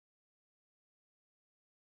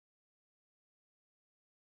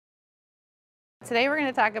Today we're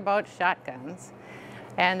going to talk about shotguns,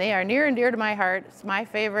 and they are near and dear to my heart. My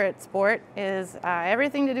favorite sport is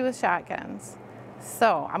everything to do with shotguns.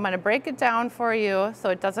 So I'm going to break it down for you so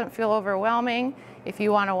it doesn't feel overwhelming if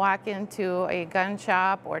you want to walk into a gun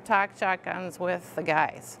shop or talk shotguns with the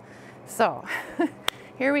guys. So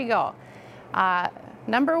here we go.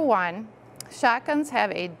 Number one, shotguns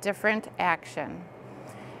have a different action,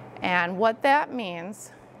 and what that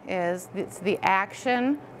means is it's the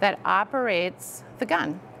action that operates the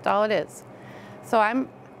gun. That's all it is. So I'm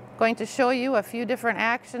going to show you a few different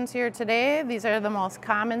actions here today. These are the most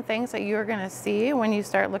common things that you're going to see when you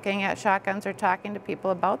start looking at shotguns or talking to people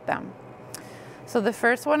about them. So the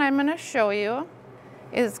first one I'm going to show you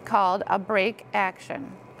is called a break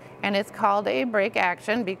action. And it's called a break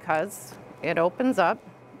action because it opens up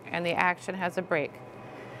and the action has a break.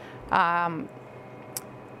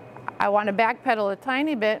 I want to backpedal a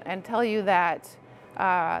tiny bit and tell you that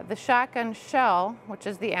the shotgun shell, which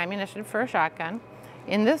is the ammunition for a shotgun,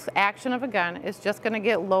 in this action of a gun is just going to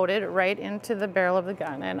get loaded right into the barrel of the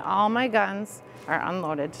gun. And all my guns are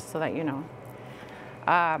unloaded, just so that you know.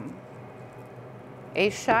 A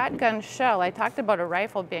shotgun shell, I talked about a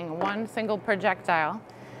rifle being one single projectile,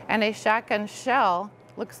 and a shotgun shell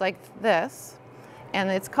looks like this. And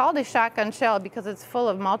it's called a shotgun shell because it's full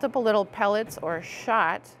of multiple little pellets or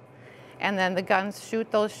shot, and then the guns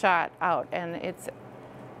shoot those shot out, and it's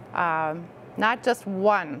not just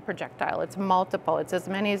one projectile, it's multiple. It's as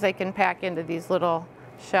many as they can pack into these little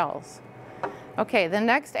shells. Okay, the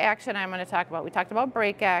next action I'm going to talk about, we talked about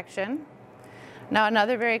break action. Now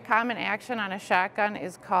another very common action on a shotgun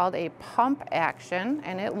is called a pump action,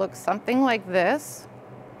 and it looks something like this,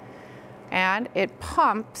 and it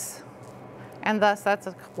pumps, and thus that's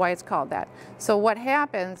why it's called that. So what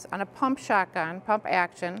happens on a pump shotgun, pump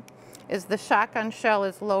action, is the shotgun shell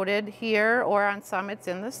is loaded here, or on some it's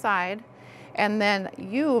in the side, and then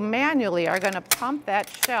you manually are going to pump that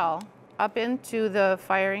shell up into the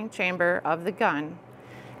firing chamber of the gun,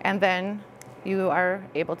 and then you are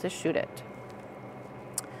able to shoot it.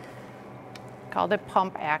 Called a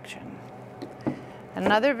pump action.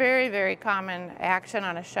 Another very, very common action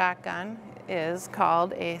on a shotgun is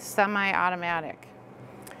called a semi-automatic.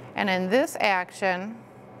 And in this action,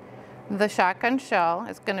 the shotgun shell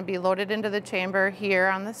is going to be loaded into the chamber here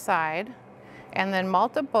on the side, and then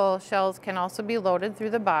multiple shells can also be loaded through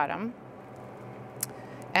the bottom.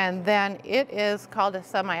 And then it is called a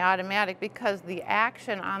semi-automatic because the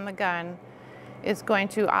action on the gun is going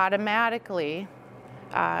to automatically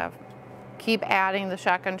keep adding the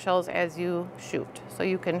shotgun shells as you shoot. So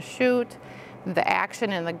you can shoot, the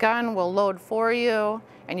action in the gun will load for you,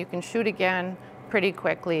 and you can shoot again pretty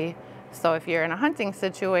quickly. So if you're in a hunting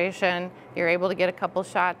situation, you're able to get a couple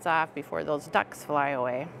shots off before those ducks fly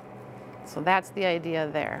away. So that's the idea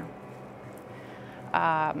there.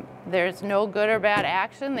 There's no good or bad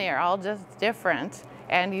action. They are all just different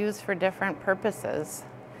and used for different purposes.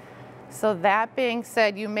 So that being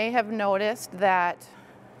said, you may have noticed that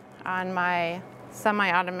on my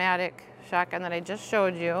semi-automatic shotgun that I just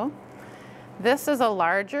showed you, this is a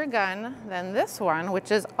larger gun than this one,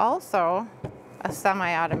 which is also a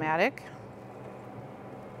semi-automatic.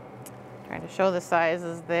 Trying to show the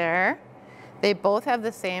sizes there. They both have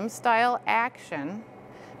the same style action,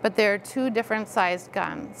 but they're two different sized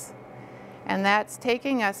guns. And that's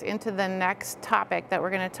taking us into the next topic that we're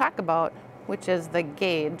going to talk about, which is the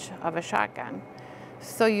gauge of a shotgun.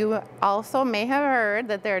 So you also may have heard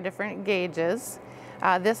that there are different gauges.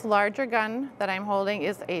 This larger gun that I'm holding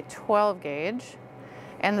is a 12 gauge,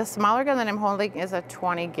 and the smaller gun that I'm holding is a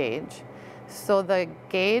 20 gauge. So the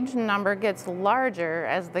gauge number gets larger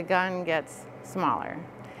as the gun gets smaller.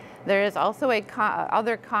 There is also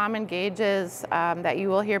other common gauges that you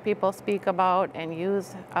will hear people speak about and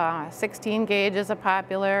use. 16 gauge is a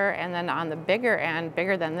popular, and then on the bigger end,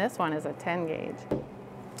 bigger than this one, is a 10 gauge.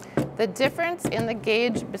 The difference in the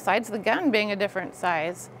gauge, besides the gun being a different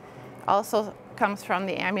size, also comes from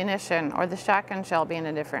the ammunition or the shotgun shell being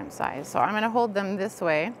a different size. So I'm going to hold them this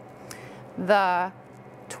way. The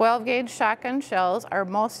 12 gauge shotgun shells are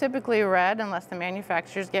most typically red unless the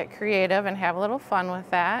manufacturers get creative and have a little fun with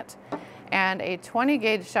that. And a 20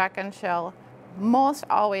 gauge shotgun shell most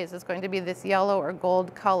always is going to be this yellow or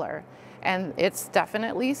gold color. And it's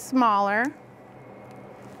definitely smaller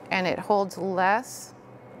and it holds less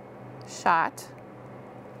shot,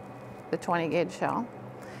 the 20 gauge shell.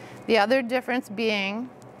 The other difference being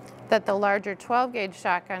that the larger 12 gauge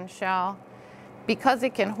shotgun shell, because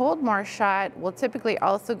it can hold more shot, will typically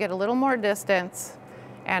also get a little more distance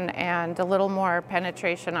and a little more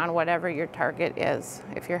penetration on whatever your target is,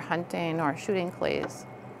 if you're hunting or shooting clays.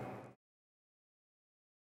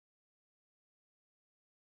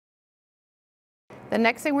 The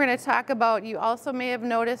next thing we're going to talk about, you also may have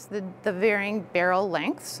noticed the varying barrel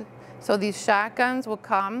lengths. So these shotguns will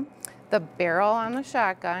come, the barrel on the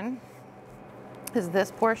shotgun is this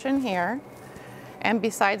portion here. And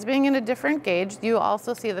besides being in a different gauge, you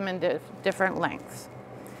also see them in different lengths.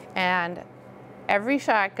 And every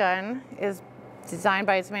shotgun is designed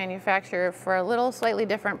by its manufacturer for a little slightly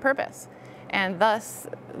different purpose. And thus,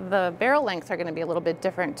 the barrel lengths are going to be a little bit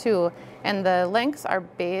different too. And the lengths are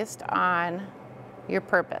based on your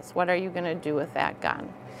purpose. What are you going to do with that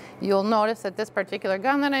gun? You'll notice that this particular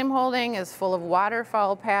gun that I'm holding is full of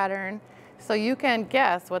waterfowl pattern, so you can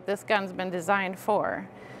guess what this gun's been designed for.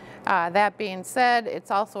 That being said,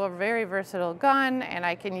 it's also a very versatile gun, and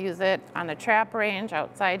I can use it on the trap range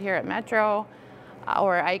outside here at Metro,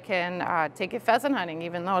 or I can take it pheasant hunting.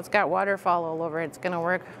 Even though it's got waterfowl all over it, it's going to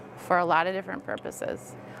work for a lot of different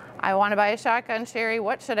purposes. I want to buy a shotgun, Sheri.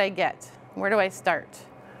 What should I get? Where do I start?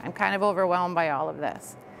 I'm kind of overwhelmed by all of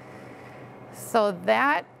this. So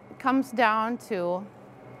that comes down to,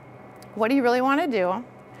 what do you really want to do?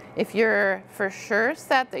 If you're for sure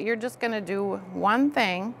set that you're just going to do one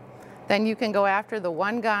thing, then you can go after the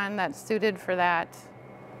one gun that's suited for that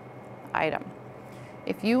item.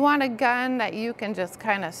 If you want a gun that you can just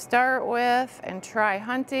kind of start with and try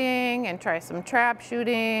hunting and try some trap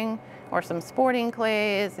shooting or some sporting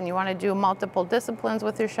clays, and you want to do multiple disciplines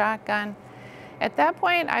with your shotgun, at that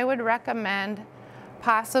point, I would recommend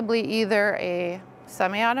possibly either a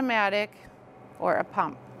semi-automatic or a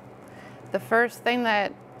pump. The first thing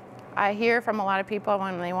that I hear from a lot of people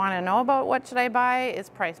when they want to know about what should I buy is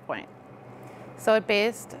price point. So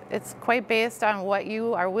it's quite based on what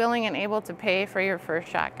you are willing and able to pay for your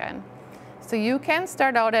first shotgun. So you can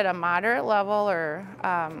start out at a moderate level or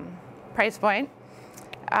price point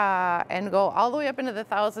and go all the way up into the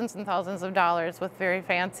thousands and thousands of dollars with very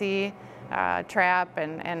fancy trap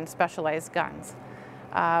and specialized guns.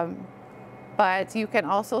 But you can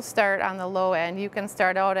also start on the low end. You can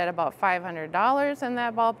start out at about $500 in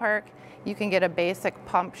that ballpark. You can get a basic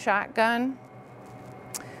pump shotgun.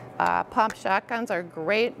 Pump shotguns are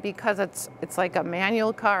great because it's like a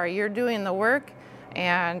manual car. You're doing the work,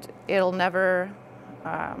 and it'll never,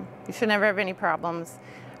 you should never have any problems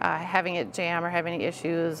having it jam or have any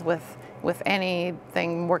issues with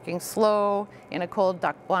anything working slow in a cold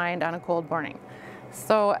duck blind on a cold morning.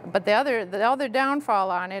 So, but the other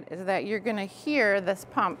downfall on it is that you're going to hear this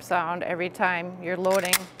pump sound every time you're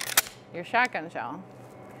loading your shotgun shell.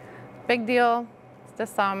 Big deal to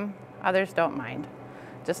some, others don't mind.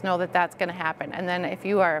 Just know that that's going to happen. And then if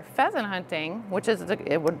you are pheasant hunting, which is,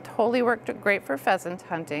 it would totally work great for pheasant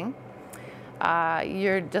hunting,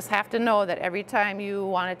 you just have to know that every time you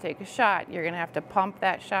want to take a shot, you're going to have to pump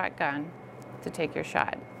that shotgun to take your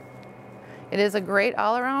shot. It is a great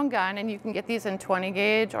all-around gun, and you can get these in 20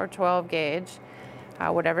 gauge or 12 gauge,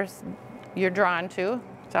 whatever you're drawn to.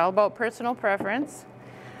 It's all about personal preference.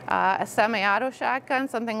 A semi-auto shotgun,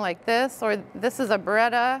 something like this, or this is a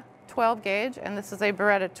Beretta 12 gauge, and this is a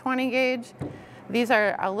Beretta 20 gauge. These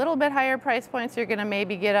are a little bit higher price points. You're going to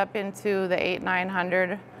maybe get up into the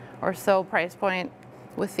 $800-900 or so price point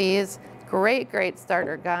with these. Great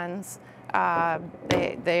starter guns.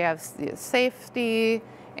 They have safety,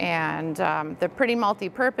 and they're pretty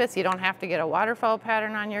multi-purpose. You don't have to get a waterfowl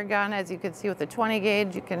pattern on your gun. As you can see with the 20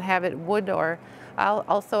 gauge, you can have it wood, or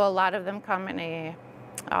also a lot of them come in a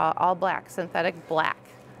all black, synthetic black,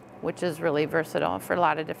 which is really versatile for a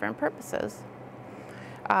lot of different purposes.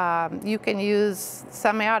 You can use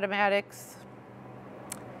semi-automatics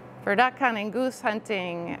for duck hunting, goose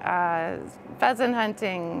hunting, pheasant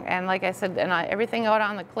hunting, and like I said, and everything out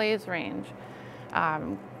on the clays range.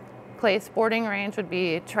 Clay sporting range would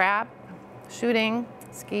be trap shooting,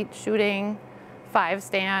 skeet shooting,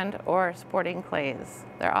 5-stand, or sporting clays.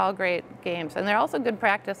 They're all great games, and they're also good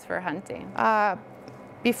practice for hunting.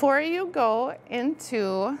 Before you go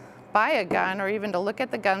into buy a gun or even to look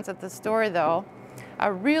at the guns at the store though,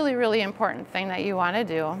 a really important thing that you want to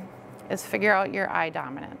do is figure out your eye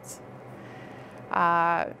dominance.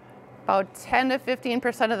 About 10 to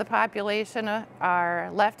 15% of the population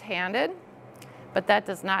are left-handed, but that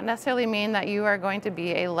does not necessarily mean that you are going to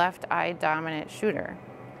be a left eye dominant shooter.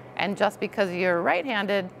 And just because you're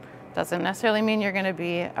right-handed doesn't necessarily mean you're going to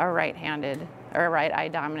be a right-handed or a right eye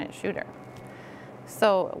dominant shooter.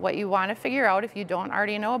 So what you want to figure out, if you don't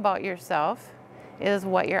already know about yourself, is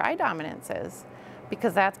what your eye dominance is,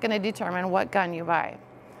 because that's going to determine what gun you buy.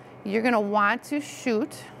 You're going to want to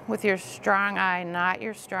shoot with your strong eye, not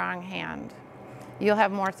your strong hand. You'll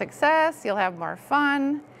have more success, you'll have more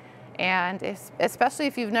fun, and especially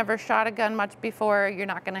if you've never shot a gun much before, you're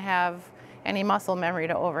not going to have any muscle memory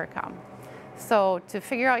to overcome. So to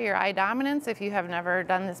figure out your eye dominance, if you have never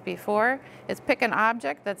done this before, is pick an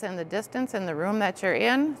object that's in the distance in the room that you're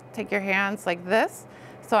in. Take your hands like this.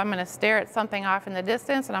 So I'm going to stare at something off in the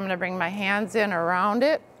distance, and I'm going to bring my hands in around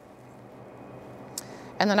it.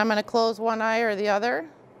 And then I'm going to close one eye or the other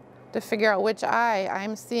to figure out which eye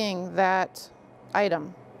I'm seeing that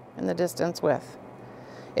item in the distance with.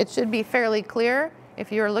 It should be fairly clear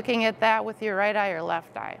if you're looking at that with your right eye or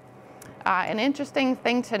left eye. An interesting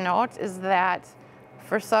thing to note is that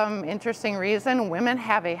for some interesting reason, women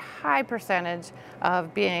have a high percentage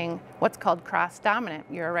of being what's called cross-dominant.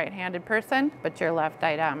 You're a right-handed person, but you're left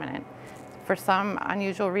eye dominant. For some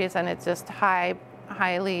unusual reason, it's just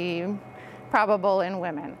highly probable in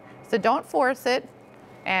women. So don't force it,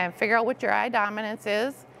 and figure out what your eye dominance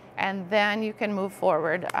is, and then you can move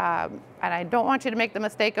forward. And I don't want you to make the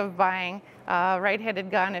mistake of buying a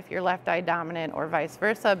right-handed gun if you're left eye dominant or vice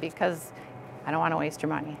versa, because I don't want to waste your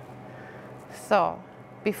money. So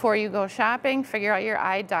before you go shopping, figure out your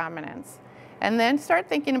eye dominance, and then start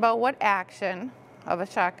thinking about what action of a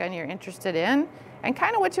shotgun you're interested in and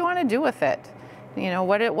kind of what you want to do with it. You know,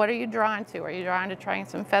 what are you drawn to? Are you drawn to trying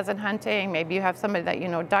some pheasant hunting? Maybe you have somebody that you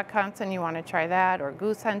know duck hunts and you want to try that, or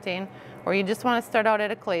goose hunting, or you just want to start out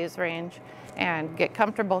at a clays range and get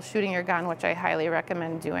comfortable shooting your gun, which I highly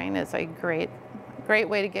recommend doing. Is a great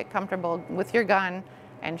way to get comfortable with your gun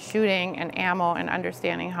and shooting and ammo and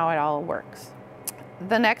understanding how it all works.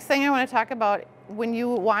 The next thing I want to talk about, when you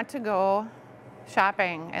want to go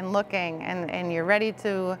shopping and looking and you're ready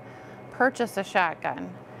to purchase a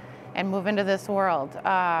shotgun and move into this world.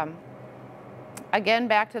 Again,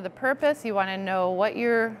 back to the purpose, you want to know what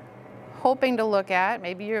you're hoping to look at.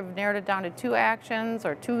 Maybe you've narrowed it down to 2 actions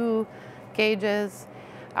or 2 gauges.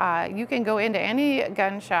 You can go into any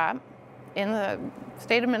gun shop in the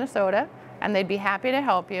state of Minnesota and they'd be happy to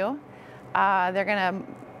help you.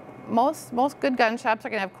 Most good gun shops are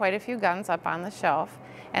going to have quite a few guns up on the shelf,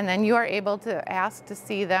 and then you are able to ask to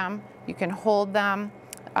see them. You can hold them,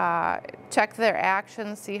 check their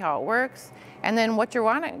actions, see how it works, and then what you're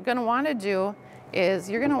going to want to do is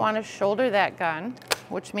you're going to want to shoulder that gun,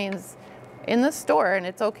 which means in the store, and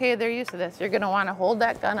it's okay, they're used to this, you're going to want to hold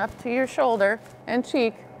that gun up to your shoulder and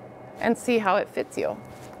cheek and see how it fits you.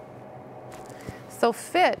 So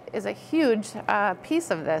fit is a huge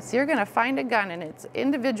piece of this. You're going to find a gun and it's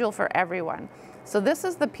individual for everyone. So this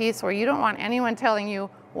is the piece where you don't want anyone telling you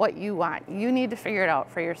what you want. You need to figure it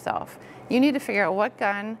out for yourself. You need to figure out what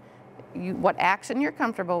gun, what action you're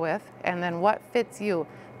comfortable with, and then what fits you,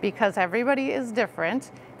 because everybody is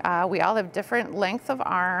different. We all have different lengths of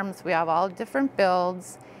arms, we have all different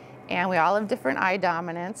builds, and we all have different eye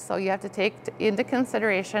dominance, so you have to take into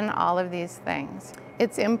consideration all of these things.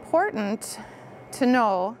 It's important to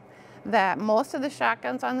know that most of the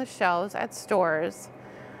shotguns on the shelves at stores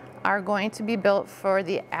are going to be built for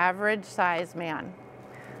the average size man.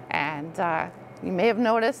 And you may have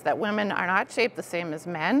noticed that women are not shaped the same as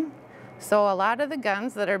men. So a lot of the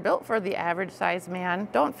guns that are built for the average sized man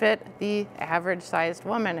don't fit the average sized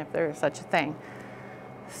woman, if there is such a thing.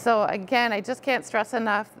 So again, I just can't stress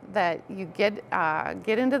enough that you get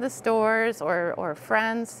into the stores or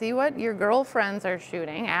friends, see what your girlfriends are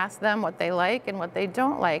shooting, ask them what they like and what they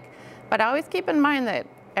don't like. But always keep in mind that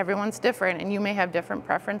everyone's different and you may have different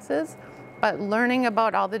preferences, but learning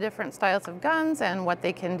about all the different styles of guns and what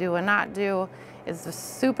they can do and not do is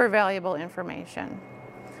super valuable information.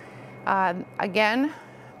 Again,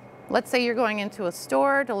 let's say you're going into a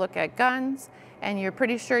store to look at guns and you're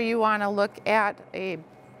pretty sure you want to look at a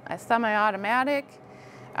semi-automatic,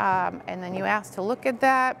 and then you ask to look at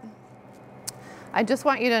that. I just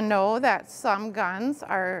want you to know that some guns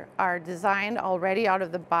are designed already out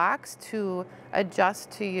of the box to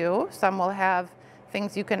adjust to you. Some will have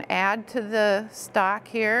things you can add to the stock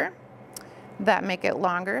here that make it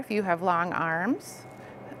longer if you have long arms,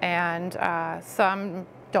 and some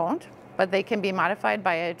don't, but they can be modified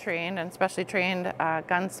by a trained and specially trained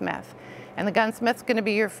gunsmith. And the gunsmith's going to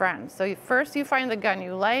be your friend. So first you find the gun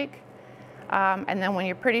you like, and then when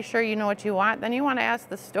you're pretty sure you know what you want, then you want to ask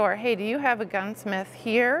the store, hey, do you have a gunsmith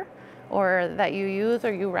here or that you use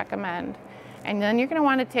or you recommend? And then you're going to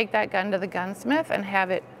want to take that gun to the gunsmith and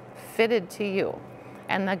have it fitted to you.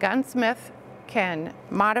 And the gunsmith can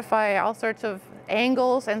modify all sorts of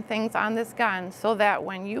angles and things on this gun so that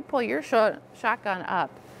when you pull your shotgun up,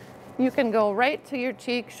 you can go right to your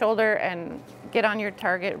cheek, shoulder, and get on your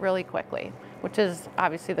target really quickly, which is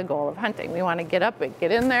obviously the goal of hunting. We want to get up and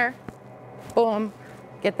get in there, boom,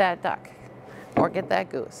 get that duck, or get that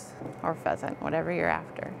goose, or pheasant, whatever you're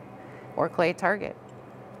after, or clay target.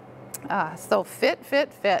 So fit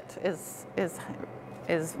is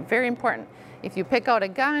very important. If you pick out a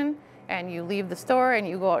gun and you leave the store and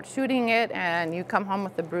you go out shooting it and you come home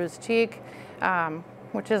with a bruised cheek,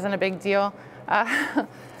 which isn't a big deal.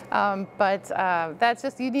 But that's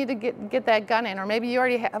just, you need to get that gun in, or maybe you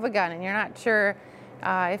already have a gun and you're not sure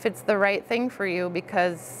if it's the right thing for you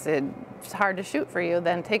because it's hard to shoot for you.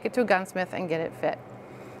 Then take it to a gunsmith and get it fit.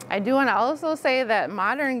 I do want to also say that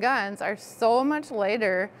modern guns are so much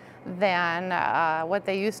lighter than what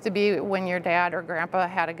they used to be when your dad or grandpa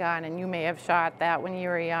had a gun and you may have shot that when you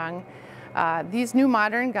were young. These new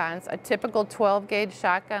modern guns, a typical 12 gauge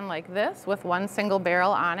shotgun like this with one single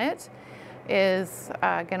barrel on it is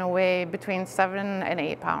going to weigh between 7 and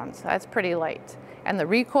 8 pounds. That's pretty light. And the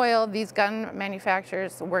recoil, these gun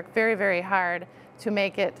manufacturers work very, very hard to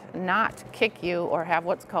make it not kick you or have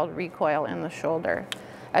what's called recoil in the shoulder.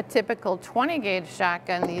 A typical 20 gauge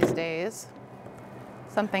shotgun these days,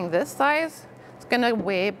 something this size, it's going to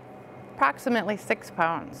weigh approximately 6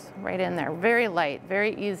 pounds, right in there. Very light,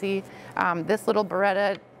 very easy. This little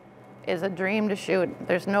Beretta is a dream to shoot.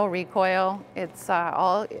 There's no recoil. It's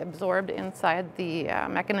all absorbed inside the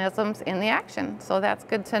mechanisms in the action, so that's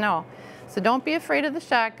good to know. So don't be afraid of the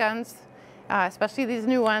shotguns, especially these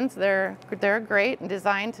new ones. They're great and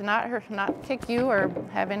designed to not kick you or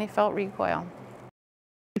have any felt recoil.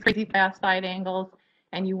 Crazy fast side angles,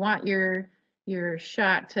 and you want your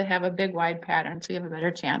shot to have a big wide pattern so you have a better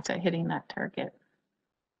chance at hitting that target.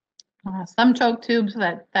 Some choke tubes,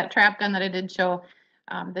 that trap gun that I did show,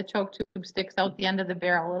 the choke tube sticks out the end of the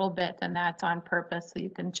barrel a little bit, and that's on purpose so you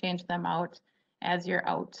can change them out as you're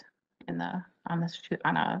out on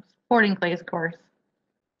a sporting clays course.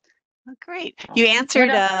 Oh, great. You answered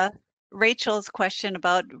Rachel's question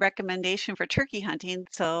about recommendation for turkey hunting.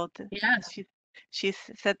 So yes. She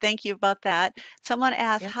said thank you about that. Someone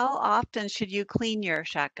asked, Yep. How often should you clean your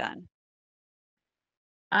shotgun?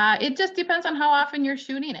 It just depends on how often you're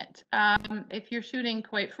shooting it. If you're shooting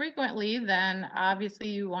quite frequently, then obviously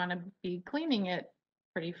you want to be cleaning it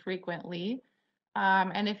pretty frequently.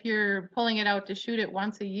 And if you're pulling it out to shoot it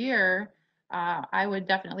once a year, I would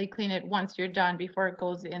definitely clean it once you're done before it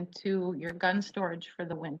goes into your gun storage for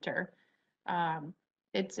the winter.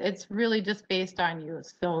 It's really just based on you.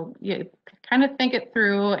 So you kind of think it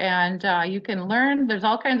through, and you can learn. There's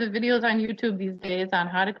all kinds of videos on YouTube these days on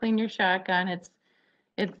how to clean your shotgun. It's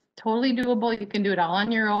totally doable. You can do it all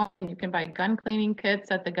on your own. You can buy gun cleaning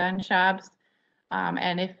kits at the gun shops.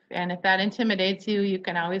 And if that intimidates you, you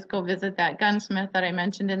can always go visit that gunsmith that I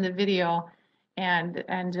mentioned in the video and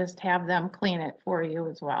just have them clean it for you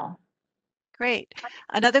as well. Great.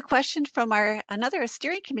 Another question from another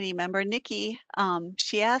steering committee member, Nikki.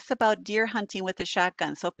 She asked about deer hunting with a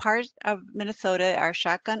shotgun. So part of Minnesota are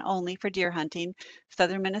shotgun only for deer hunting,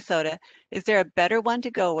 southern Minnesota. Is there a better one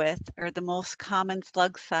to go with, or the most common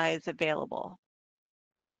slug size available?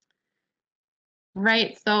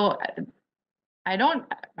 Right. So I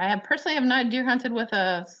personally have not deer hunted with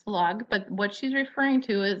a slug, but what she's referring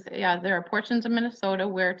to is, yeah, there are portions of Minnesota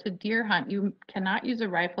where to deer hunt, you cannot use a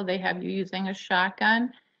rifle. They have you using a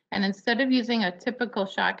shotgun. And instead of using a typical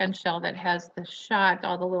shotgun shell that has the shot,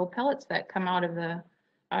 all the little pellets that come out of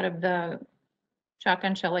the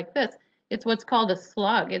shotgun shell like this, it's what's called a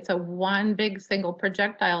slug. It's a one big single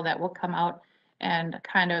projectile that will come out and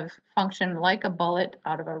kind of function like a bullet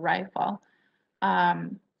out of a rifle.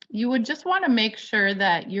 You would just want to make sure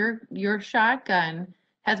that your shotgun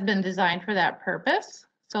has been designed for that purpose.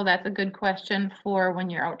 So that's a good question for when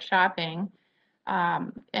you're out shopping.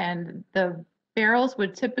 And the barrels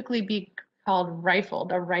would typically be called a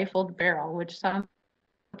rifled barrel, which sounds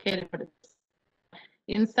complicated, but it's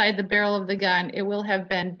inside the barrel of the gun. It will have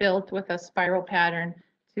been built with a spiral pattern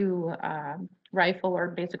to rifle or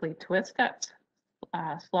basically twist that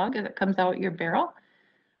slug as it comes out your barrel.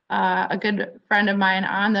 A good friend of mine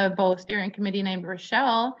on the bow steering committee named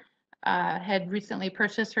Rochelle had recently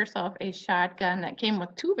purchased herself a shotgun that came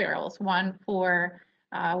with 2 barrels, one for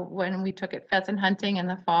when we took it pheasant hunting in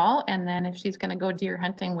the fall, and then if she's going to go deer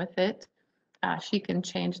hunting with it, she can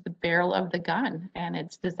change the barrel of the gun, and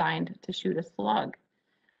it's designed to shoot a slug.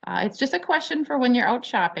 It's just a question for when you're out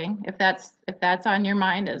shopping. If that's on your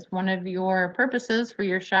mind as one of your purposes for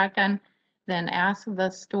your shotgun, then ask the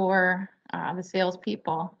store, the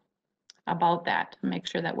salespeople about that to make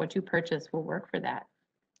sure that what you purchase will work for that.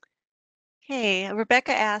 Hey,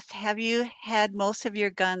 Rebecca asked, have you had most of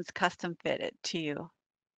your guns custom fitted to you?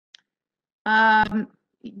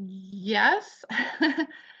 Yes.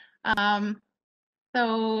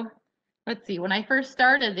 So let's see, when I first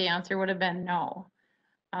started, the answer would have been no.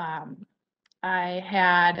 I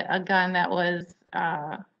had a gun that was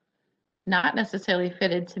not necessarily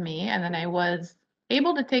fitted to me, and then I was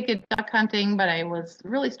able to take it duck hunting, but I was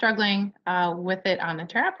really struggling with it on the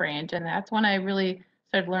trap range. And that's when I really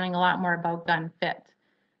started learning a lot more about gun fit.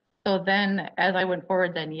 So then as I went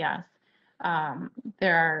forward, then yes, um,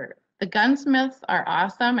 the gunsmiths are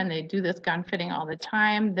awesome and they do this gun fitting all the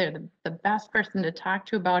time. They're the best person to talk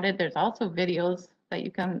to about it. There's also videos that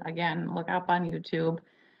you can, again, look up on YouTube.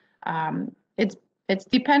 Um, it's it's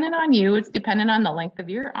dependent on you. It's dependent on the length of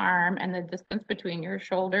your arm and the distance between your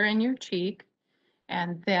shoulder and your cheek.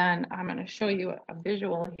 And then I'm going to show you a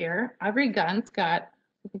visual here. Every gun's got,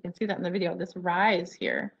 if you can see that in the video, this rise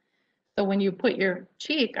here. So when you put your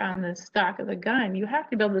cheek on the stock of the gun, you have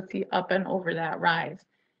to be able to see up and over that rise.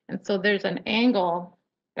 And so there's an angle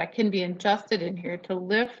that can be adjusted in here to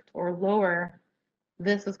lift or lower.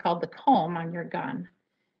 This is called the comb on your gun.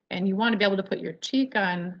 And you want to be able to put your cheek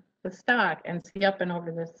on the stock and see up and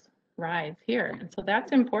over this rise here. And so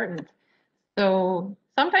that's important. So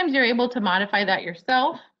sometimes you're able to modify that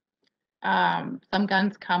yourself. Some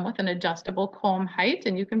guns come with an adjustable comb height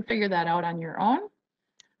and you can figure that out on your own.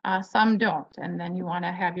 Some don't, and then you want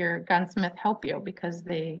to have your gunsmith help you because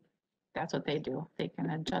that's what they do. They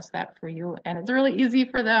can adjust that for you, and it's really easy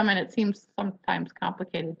for them, and it seems sometimes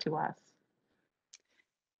complicated to us.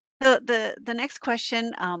 So the next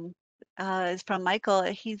question is from Michael.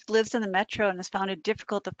 He lives in the metro and has found it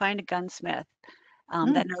difficult to find a gunsmith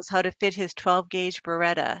that knows how to fit his 12 gauge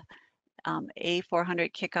Beretta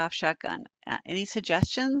A400 kickoff shotgun. Any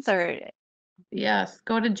suggestions or? Yes,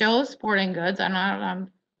 go to Joe's Sporting Goods.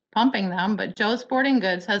 I'm pumping them, but Joe's Sporting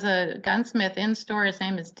Goods has a gunsmith in store. His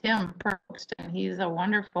name is Tim Probst, and he's a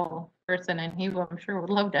wonderful person, and he will, I'm sure, would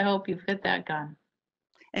love to help you fit that gun.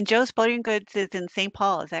 And Joe's Sporting Goods is in St.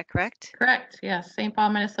 Paul, is that correct? Correct, yes, St. Paul,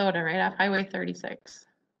 Minnesota, right off Highway 36.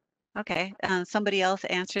 Okay, somebody else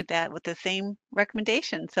answered that with the same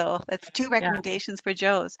recommendation. So that's two recommendations for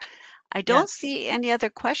Joe's. I don't see any other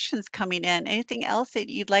questions coming in. Anything else that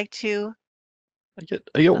you'd like to?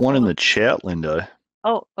 I get one in the chat, Linda.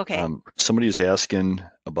 Oh, okay. Somebody's asking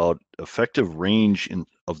about effective range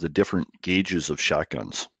of the different gauges of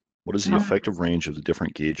shotguns. What is the effective range of the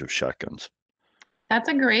different gauge of shotguns? That's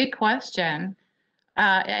a great question.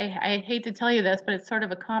 I hate to tell you this, but it's sort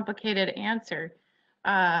of a complicated answer.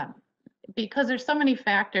 Because there's so many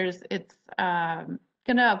factors, it's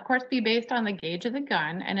going to, of course, be based on the gauge of the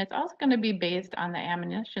gun, and it's also going to be based on the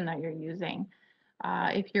ammunition that you're using.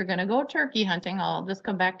 If you're going to go turkey hunting, I'll just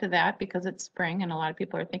come back to that because it's spring and a lot of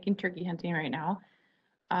people are thinking turkey hunting right now.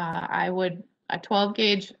 A 12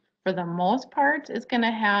 gauge for the most part is going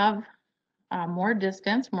to have more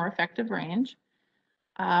distance, more effective range.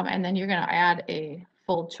 And then you're going to add a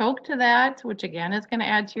full choke to that, which again is going to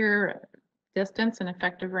add to your distance and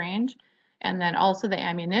effective range. And then also the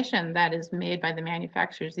ammunition that is made by the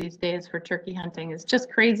manufacturers these days for turkey hunting is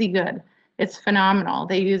just crazy good. It's phenomenal.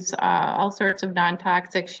 They use all sorts of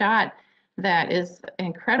non-toxic shot that is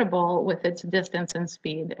incredible with its distance and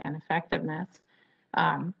speed and effectiveness.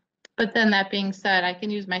 But then that being said, I can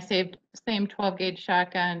use my same 12 gauge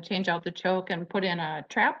shotgun, change out the choke and put in a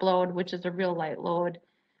trap load, which is a real light load.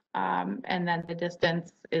 And then the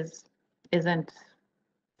distance isn't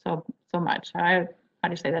so much. How do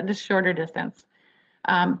you say that? Just shorter distance.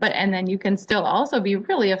 And then you can still also be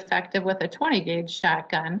really effective with a 20 gauge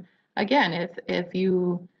shotgun. Again, if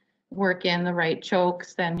you work in the right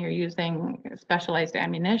chokes and you're using specialized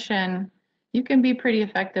ammunition, you can be pretty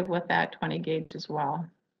effective with that 20 gauge as well.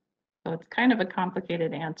 So it's kind of a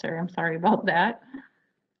complicated answer. I'm sorry about that.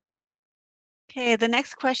 Okay, the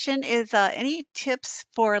next question is any tips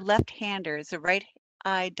for left-handers, the right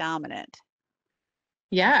eye dominant?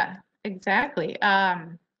 Yeah, exactly.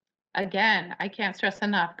 Again, I can't stress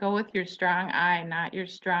enough, go with your strong eye, not your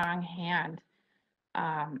strong hand.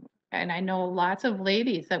 And I know lots of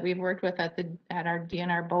ladies that we've worked with at our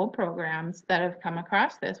DNR bow programs that have come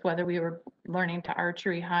across this, whether we were learning to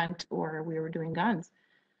archery hunt or we were doing guns.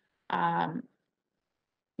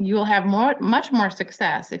 You'll have much more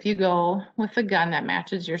success if you go with a gun that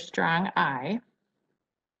matches your strong eye.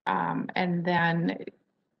 And then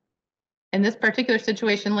in this particular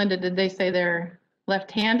situation, Linda, did they say they're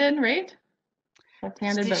left-handed, right?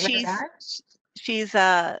 Left-handed, but right eye? She's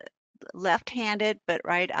left-handed, but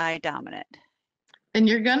right eye dominant. Then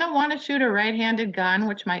you're gonna want to shoot a right-handed gun,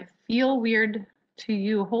 which might feel weird to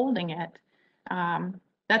you holding it.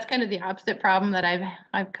 That's kind of the opposite problem that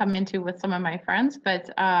I've come into with some of my friends, but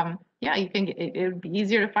yeah, it would be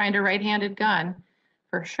easier to find a right-handed gun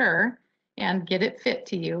for sure and get it fit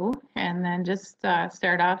to you, and then just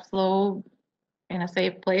start off slow in a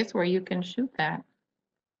safe place where you can shoot that.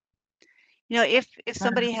 You know, if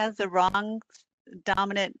somebody has the wrong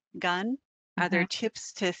dominant gun, Are there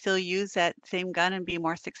tips to still use that same gun and be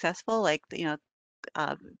more successful? Like,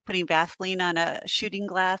 putting Vaseline on a shooting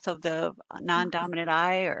glass of the non-dominant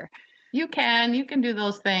eye, or You can do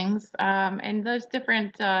those things. And there's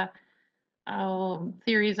different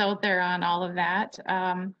theories out there on all of that.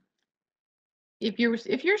 If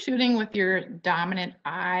you're shooting with your dominant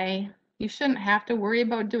eye, you shouldn't have to worry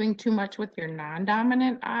about doing too much with your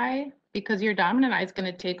non-dominant eye because your dominant eye is going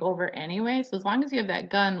to take over anyway. So as long as you have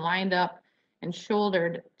that gun lined up and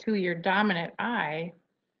shouldered to your dominant eye,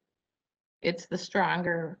 it's the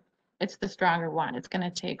stronger one. It's going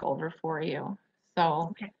to take over for you. So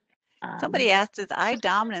okay. Somebody um, asked, does eye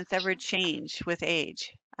dominance ever change with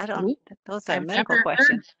age? I don't, oop, those are I've medical never heard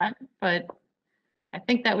questions. that, but I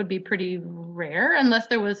think that would be pretty rare unless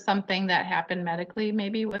there was something that happened medically,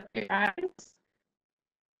 maybe with your eyes.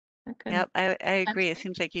 That could Yep, I agree. It potentially.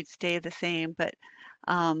 seems like you'd stay the same, but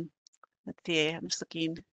um, let's see, I'm just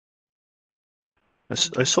looking.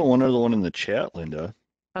 I saw one other one in the chat, Linda,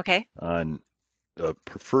 Okay. on a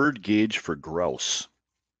preferred gauge for grouse.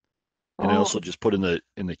 And I Oh, also just put in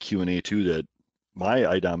the Q&A too that my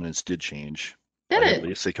eye dominance did change. did I had it?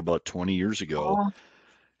 LASIK about 20 years ago, Oh,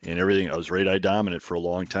 and everything. I was right eye dominant for a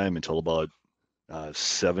long time until about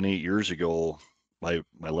 7, 8 years ago. My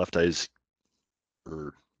left eye's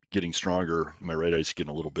are getting stronger. My right eye's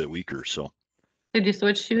getting a little bit weaker. So did you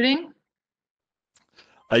switch shooting?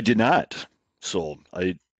 I did not. So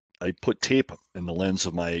I put tape in the lens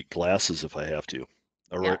of my glasses if I have to,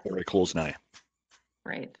 Yeah, or I close an eye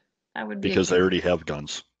right. That would be a because I good. already have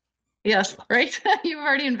guns. Yes, right. You've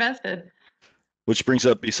already invested. Which brings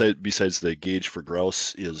up besides the gauge for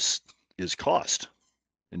grouse is cost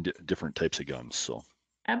in different types of guns. So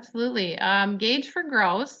Absolutely. Gauge for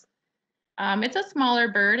grouse. It's a smaller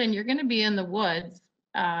bird, and you're going to be in the woods,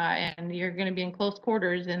 and you're going to be in close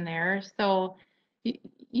quarters in there. So you,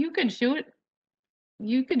 you could shoot.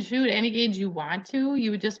 You could shoot any gauge you want to.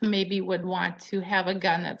 You just maybe would want to have a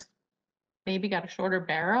gun that's maybe got a shorter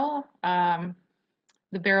barrel.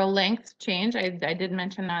 The barrel lengths change. I did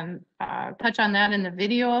mention on touch on that in the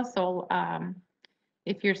video. So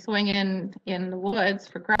if you're swinging in the woods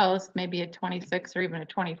for grouse, maybe a 26 or even a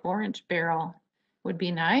 24-inch barrel would be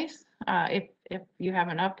nice. If you have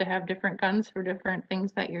enough to have different guns for different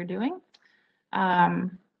things that you're doing.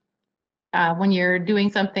 Um, when you're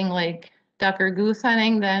doing something like duck or goose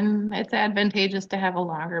hunting, then it's advantageous to have a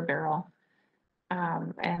longer barrel.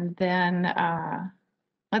 And then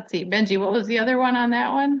let's see, Benji, what was the other one on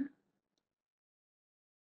that one?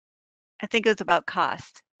 I think it was about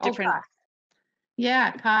cost. Oh, Different. cost.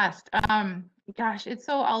 Yeah, cost. Gosh, it's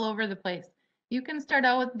so all over the place. You can start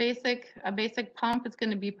out with a basic pump. It's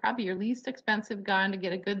going to be probably your least expensive gun to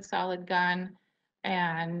get a good solid gun,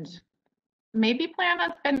 and maybe plan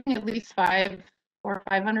on spending at least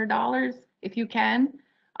 $500 if you can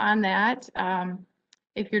on that.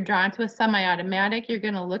 If you're drawn to a semi-automatic, you're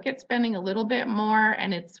going to look at spending a little bit more,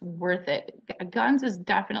 and it's worth it. Guns is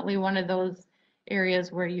definitely one of those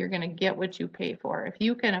areas where you're going to get what you pay for. If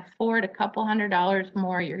you can afford a couple $100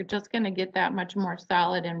 more, you're just going to get that much more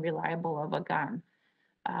solid and reliable of a gun.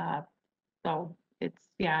 Uh, so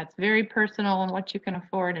it's very personal on what you can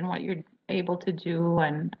afford and what you're able to do.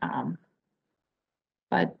 And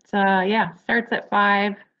yeah, starts at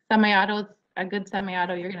 5. Semi-auto's a good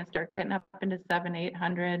semi-auto. You're going to start getting up into 700,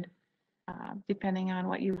 800, depending on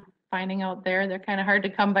what you're finding out there. They're kind of hard to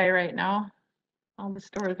come by right now. All the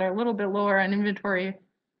stores are a little bit lower on inventory.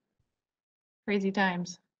 Crazy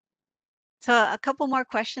times. So a couple more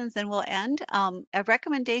questions, then we'll end. A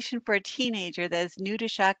recommendation for a teenager that is new to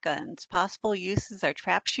shotguns. Possible uses are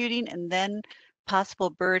trap shooting and then possible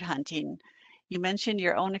bird hunting. You mentioned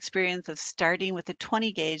your own experience of starting with a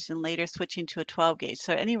 20 gauge and later switching to a 12 gauge.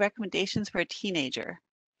 So any recommendations for a teenager?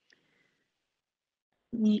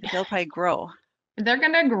 They'll probably grow. They're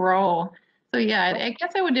gonna grow. So yeah, I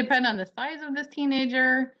guess it would depend on the size of this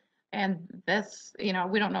teenager and this, we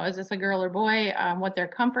don't know, is this a girl or boy, what their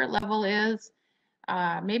comfort level is.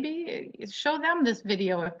 Maybe show them this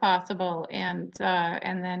video if possible, and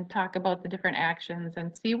then talk about the different actions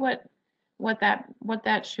and see what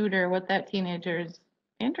that shooter, what that teenager is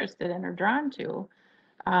interested in or drawn to.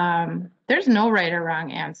 There's no right or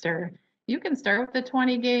wrong answer. You can start with the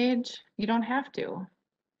 20 gauge. You don't have to.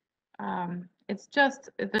 It's just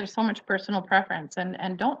there's so much personal preference,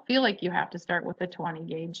 and don't feel like you have to start with the 20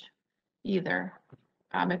 gauge either.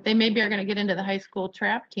 If they maybe are going to get into the high school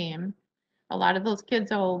trap team, a lot of those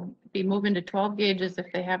kids will be moving to 12 gauges if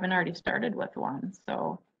they haven't already started with one.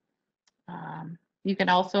 So you can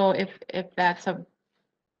also, if that's a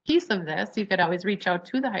piece of this, you could always reach out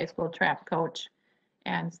to the high school trap coach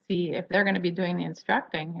and see if they're going to be doing the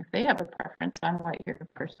instructing, if they have a preference on what your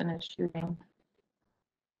person is shooting.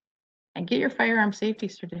 And get your firearm safety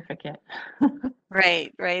certificate.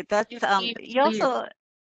 Right, right. That's you Please. also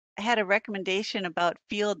had a recommendation about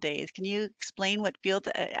field days. Can you explain what field,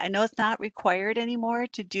 I know it's not required anymore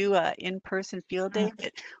to do a in-person field day,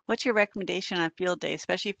 but what's your recommendation on field day,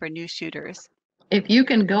 especially for new shooters? If you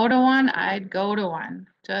can go to one, I'd go to one.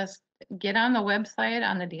 Just get on the website,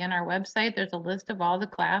 on the DNR website. There's a list of all the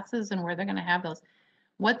classes and where they're going to have those.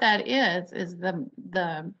 What that is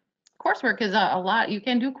the coursework is a lot. You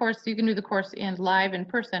can do the course in live in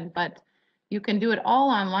person, but you can do it all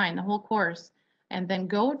online, the whole course, and then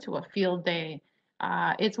go to a field day.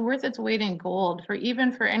 It's worth its weight in gold for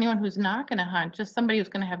even for anyone who's not going to hunt, just somebody who's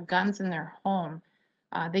going to have guns in their home.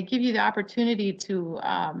 They give you the opportunity to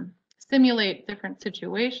simulate different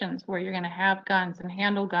situations where you're going to have guns and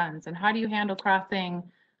handle guns, and how do you handle crossing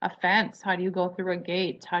a fence? How do you go through a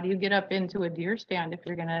gate? How do you get up into a deer stand if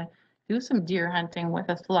you're going to do some deer hunting with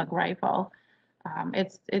a slug rifle?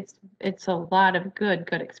 It's a lot of good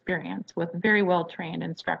experience with very well trained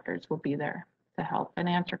instructors will be there to help and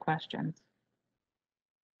answer questions.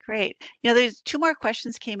 Great. You know, there's 2 more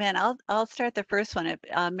questions came in. I'll start the first one.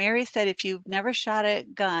 Mary said, if you've never shot a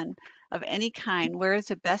gun of any kind, where is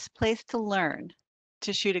the best place to learn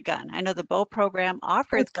to shoot a gun? I know the bow program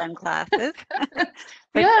offers gun classes,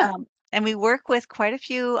 but Yeah. and we work with quite a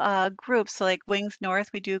few groups. So like Wings North,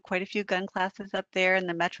 we do quite a few gun classes up there in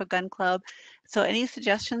the Metro Gun Club. So any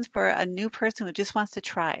suggestions for a new person who just wants to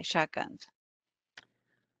try shotguns?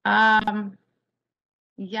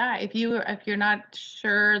 Yeah, if you're not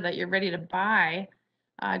sure that you're ready to buy,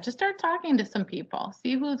 just start talking to some people.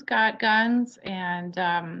 See who's got guns, and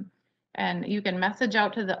you can message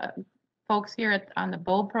out to the folks here on the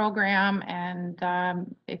bow program. And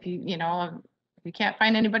if if you can't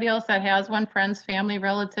find anybody else that has one, friends, family,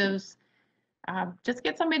 relatives, just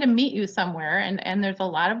get somebody to meet you somewhere. And there's a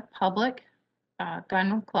lot of public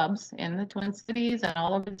gun clubs in the Twin Cities and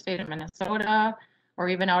all over the state of Minnesota, or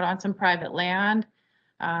even out on some private land.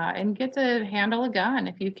 And get to handle a gun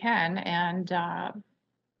if you can, and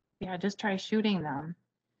yeah, just try shooting them.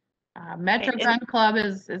 Metro And Gun Club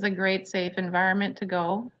is a great, safe environment to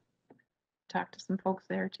go. Talk to some folks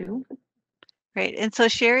there too. great. And so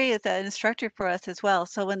Sheri is an instructor for us as well.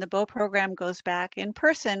 So when the bow program goes back in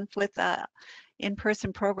person with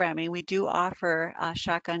in-person programming, we do offer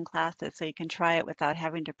shotgun classes, so you can try it without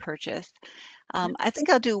having to purchase. I think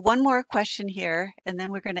I'll do one more question here, and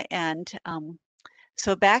then we're going to end.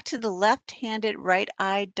 So back to the left-handed right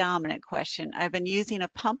eye dominant question. I've been using a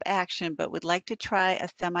pump action, but would like to try a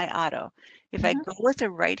semi-auto. If I go with a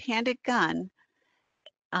right-handed gun,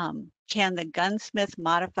 can the gunsmith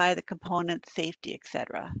modify the component, safety,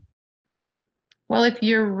 etc.? Well, if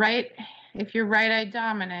you're right eye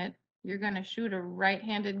dominant, you're going to shoot a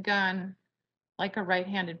right-handed gun like a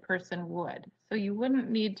right-handed person would. So you wouldn't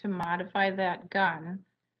need to modify that gun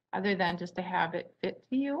other than just to have it fit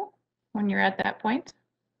to you when you're at that point.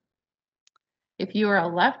 If you are a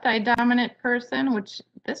left eye dominant person, which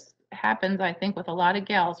this happens, I think, with a lot of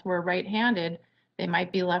gals who are right-handed, they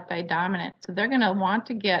might be left eye dominant. So they're going to want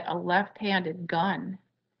to get a left-handed gun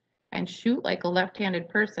and shoot like a left-handed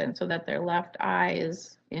person so that their left eye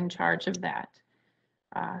is in charge of that.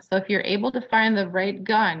 So if you're able to find the right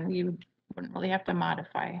gun, you wouldn't really have to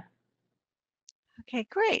modify. Okay,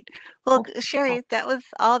 great. Well, Sheri, that was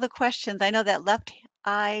all the questions. I know that left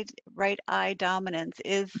eye, right eye dominance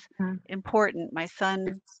is important. My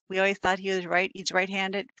son, we always thought he was right. He's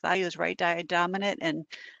right-handed, thought he was right eye dominant, and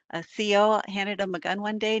a CO handed him a gun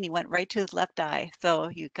one day and he went right to his left eye. So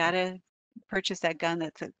you got to purchase that gun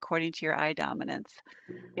that's according to your eye dominance.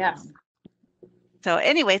 Yes. So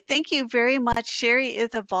anyway, thank you very much. Sheri is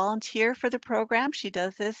a volunteer for the program. She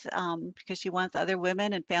does this because she wants other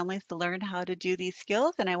women and families to learn how to do these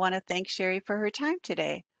skills. And I want to thank Sheri for her time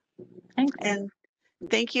today. Thank you. And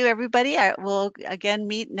thank you, everybody. I will again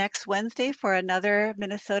meet next Wednesday for another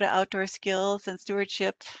Minnesota Outdoor Skills and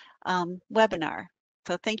Stewardship webinar.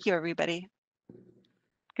 So thank you, everybody.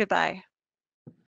 Goodbye.